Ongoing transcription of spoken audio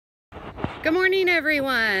Good morning,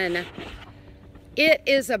 everyone. It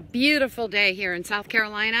is a beautiful day here in South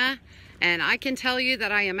Carolina, and I can tell you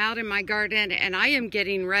that I am out in my garden and I am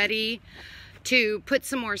getting ready to put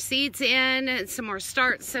some more seeds in and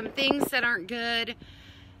start some things that aren't good,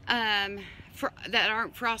 that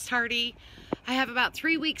aren't frost hardy. I have about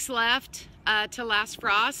 3 weeks left to last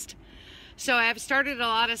frost, so I have started a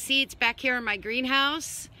lot of seeds back here in my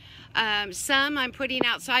greenhouse. Some I'm putting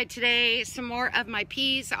outside today. Some more of my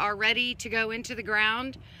peas are ready to go into the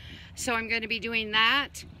ground, so I'm going to be doing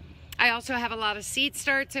that. I also have a lot of seed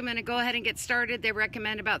starts. I'm going to go ahead and get started. They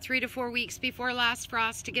recommend about 3 to 4 weeks before last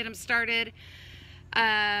frost to get them started.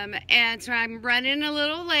 And so I'm running a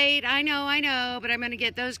little late. I know, but I'm going to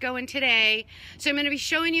get those going today. So I'm going to be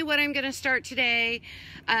showing you what I'm going to start today.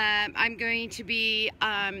 I'm going to be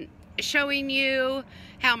showing you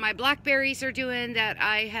how my blackberries are doing that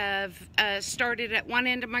I have started at one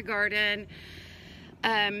end of my garden.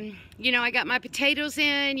 You know, I got my potatoes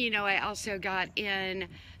in. You know, I also got in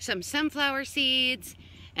some sunflower seeds,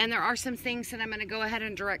 and there are some things that I'm going to go ahead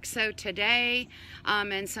and direct sow today,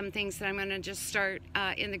 and some things that I'm going to just start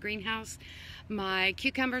in the greenhouse. My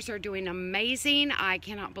cucumbers are doing amazing. I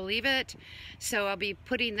cannot believe it. So I'll be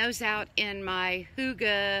putting those out in my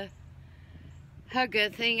hygge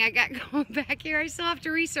thing I got going back here. I still have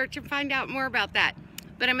to research and find out more about that,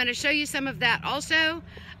 but I'm going to show you some of that also.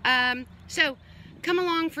 So come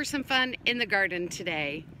along for some fun in the garden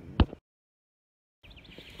today.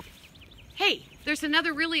 Hey, there's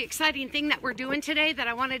another really exciting thing that we're doing today that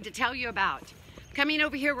I wanted to tell you about. Coming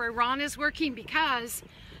over here where Ron is working because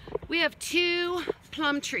we have 2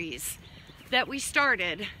 plum trees that we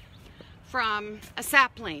started from a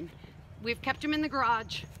sapling. We've kept them in the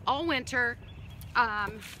garage all winter.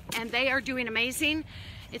 And they are doing amazing.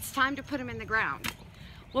 It's time to put them in the ground.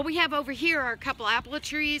 What we have over here are a couple apple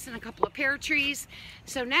trees and a couple of pear trees.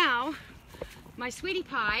 So now, my sweetie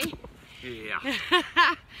pie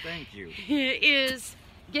Thank you. is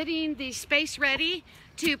getting the space ready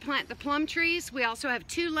to plant the plum trees. We also have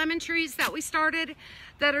 2 lemon trees that we started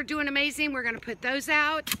that are doing amazing. We're going to put those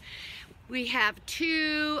out. We have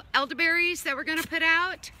 2 elderberries that we're going to put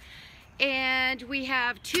out. And we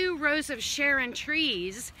have 2 rows of Sharon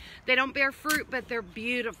trees. They don't bear fruit, but they're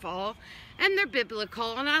beautiful. And they're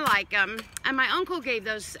biblical, and I like them. And my uncle gave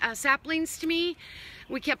those saplings to me.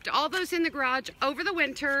 We kept all those in the garage over the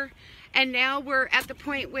winter. And now we're at the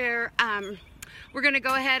point where we're going to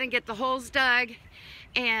go ahead and get the holes dug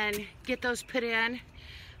and get those put in.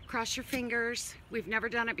 Cross your fingers. We've never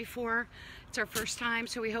done it before. It's our first time,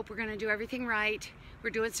 so we hope we're going to do everything right.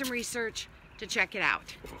 We're doing some research to check it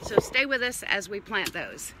out. So stay with us as we plant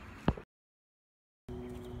those.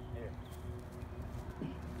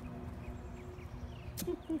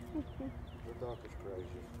 The doc is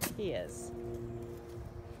crazy. He is.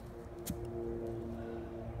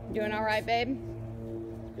 Doing all right, babe?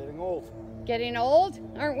 Getting old. Getting old?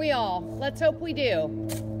 Aren't we all? Let's hope we do.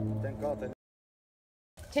 Thank God.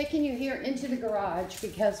 Taking you here into the garage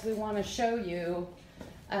because we want to show you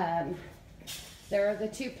there are the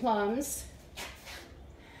 2 plums.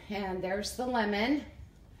 And there's the lemon,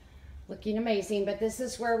 looking amazing, but this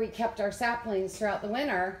is where we kept our saplings throughout the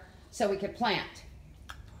winter so we could plant.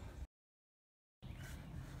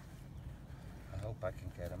 I hope I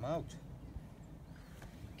can get them out.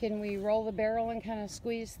 Can we roll the barrel and kind of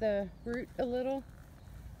squeeze the root a little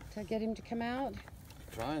to get him to come out?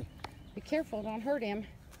 Try. Be careful, don't hurt him.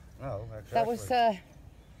 Oh, exactly. That was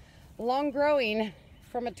long growing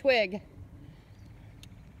from a twig.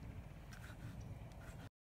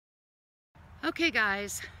 Okay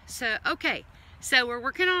guys, so we're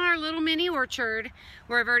working on our little mini orchard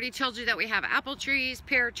where I've already told you that we have apple trees,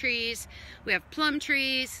 pear trees, we have plum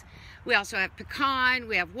trees, we also have pecan,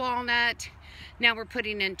 we have walnut. Now we're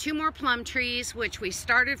putting in 2 more plum trees, which we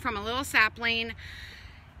started from a little sapling,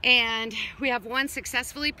 and we have 1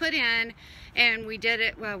 successfully put in, and we did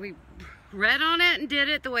it, well, we read on it and did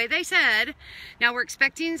it the way they said. Now we're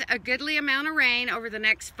expecting a goodly amount of rain over the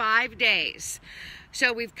next 5 days.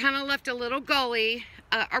 So we've kind of left a little gully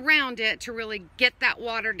around it to really get that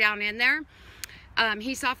water down in there.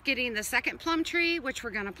 He's off getting the 2nd plum tree, which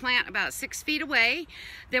we're going to plant about 6 feet away.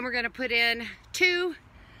 Then we're going to put in 2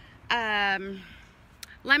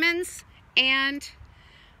 lemons and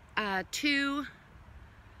 2,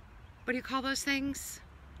 what do you call those things?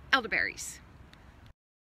 Elderberries.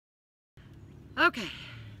 Okay,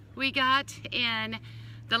 we got in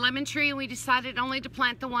the lemon tree, and we decided only to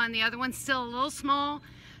plant the 1. The other one's still a little small,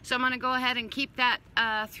 so I'm going to go ahead and keep that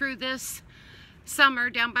through this summer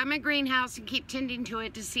down by my greenhouse and keep tending to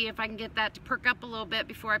it to see if I can get that to perk up a little bit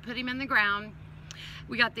before I put him in the ground.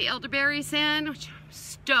 We got the elderberries in, which I'm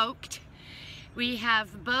stoked. We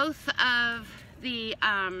have both of the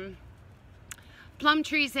plum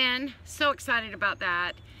trees in. So excited about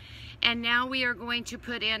that. And now we are going to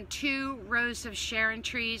put in 2 rows of Sharon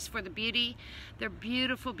trees for the beauty. They're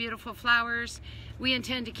beautiful, beautiful flowers. We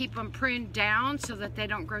intend to keep them pruned down so that they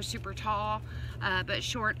don't grow super tall, but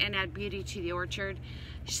short, and add beauty to the orchard.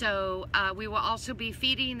 So we will also be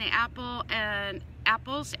feeding the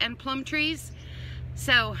apples and plum trees.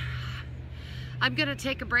 So I'm gonna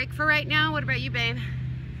take a break for right now. What about you, babe?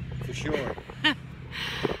 For sure.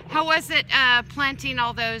 How was it planting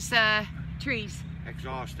all those trees?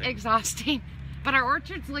 Exhausting. Exhausting. But our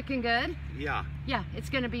orchard's looking good. Yeah. Yeah, it's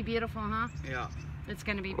gonna be beautiful, huh? Yeah. It's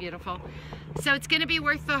gonna be beautiful. So it's gonna be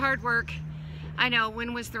worth the hard work. I know,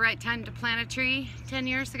 when was the right time to plant a tree? 10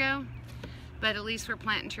 years ago? But at least we're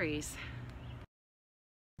planting trees.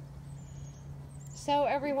 So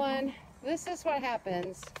everyone, this is what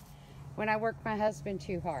happens when I work my husband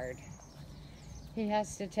too hard. He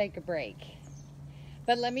has to take a break.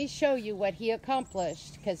 But let me show you what he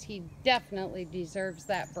accomplished, because he definitely deserves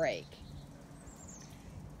that break.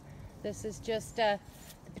 This is just the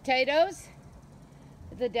potatoes,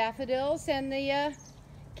 the daffodils, and the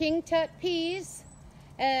King Tut peas.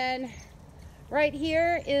 And right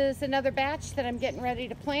here is another batch that I'm getting ready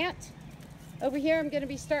to plant. Over here I'm going to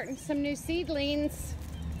be starting some new seedlings.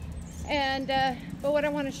 And but what I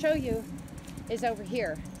want to show you is over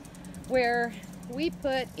here, where we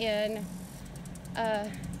put in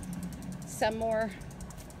some more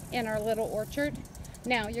in our little orchard.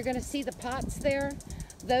 Now you're going to see the pots there.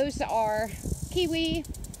 Those are kiwi,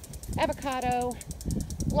 avocado,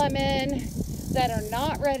 lemon that are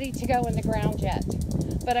not ready to go in the ground yet.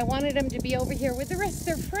 But I wanted them to be over here with the rest of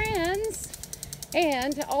their friends.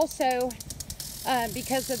 And also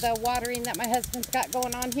because of the watering that my husband's got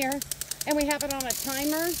going on here. And we have it on a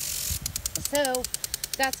timer. So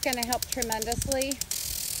that's going to help tremendously.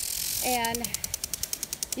 And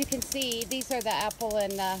you can see these are the apple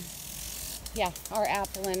and our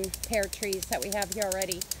apple and pear trees that we have here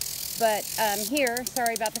already. But here,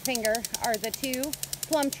 sorry about the finger, are the 2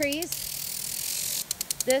 plum trees.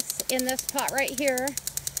 This in this pot right here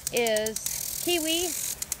is kiwi.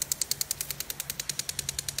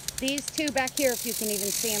 These 2 back here, if you can even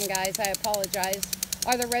see them, guys, I apologize,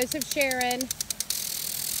 are the Rose of Sharon.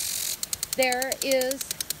 There is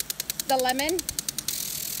the lemon.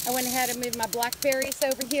 I went ahead and moved my blackberries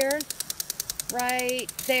over here, right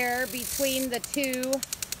there between the 2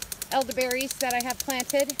 elderberries that I have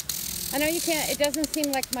planted. I know you can't, it doesn't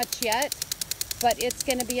seem like much yet, but it's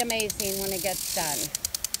going to be amazing when it gets done.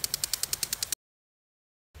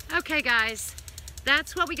 Okay guys,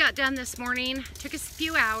 that's what we got done this morning. Took us a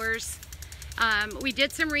few hours. We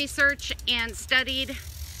did some research and studied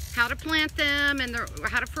how to plant them and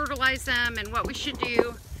how to fertilize them and what we should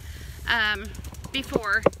do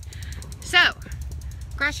before. So,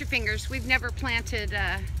 cross your fingers. We've never planted,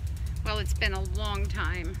 well, it's been a long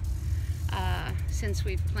time since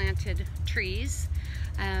we've planted trees,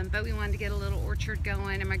 but we wanted to get a little orchard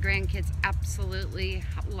going, and my grandkids absolutely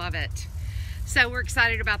love it. So we're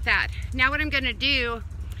excited about that. Now what I'm going to do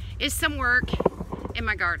is some work in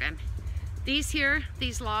my garden.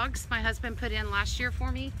 These logs, my husband put in last year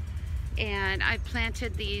for me, and I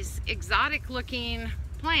planted these exotic looking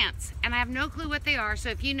plants, and I have no clue what they are, so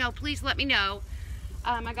if you know, please let me know.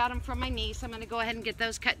 I got them from my niece. I'm going to go ahead and get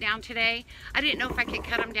those cut down today. I didn't know if I could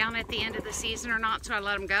cut them down at the end of the season or not, so I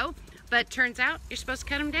let them go, but turns out you're supposed to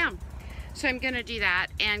cut them down. So I'm going to do that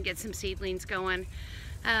and get some seedlings going,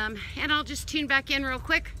 and I'll just tune back in real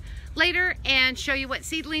quick later and show you what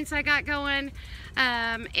seedlings I got going,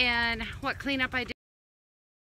 and what cleanup I did.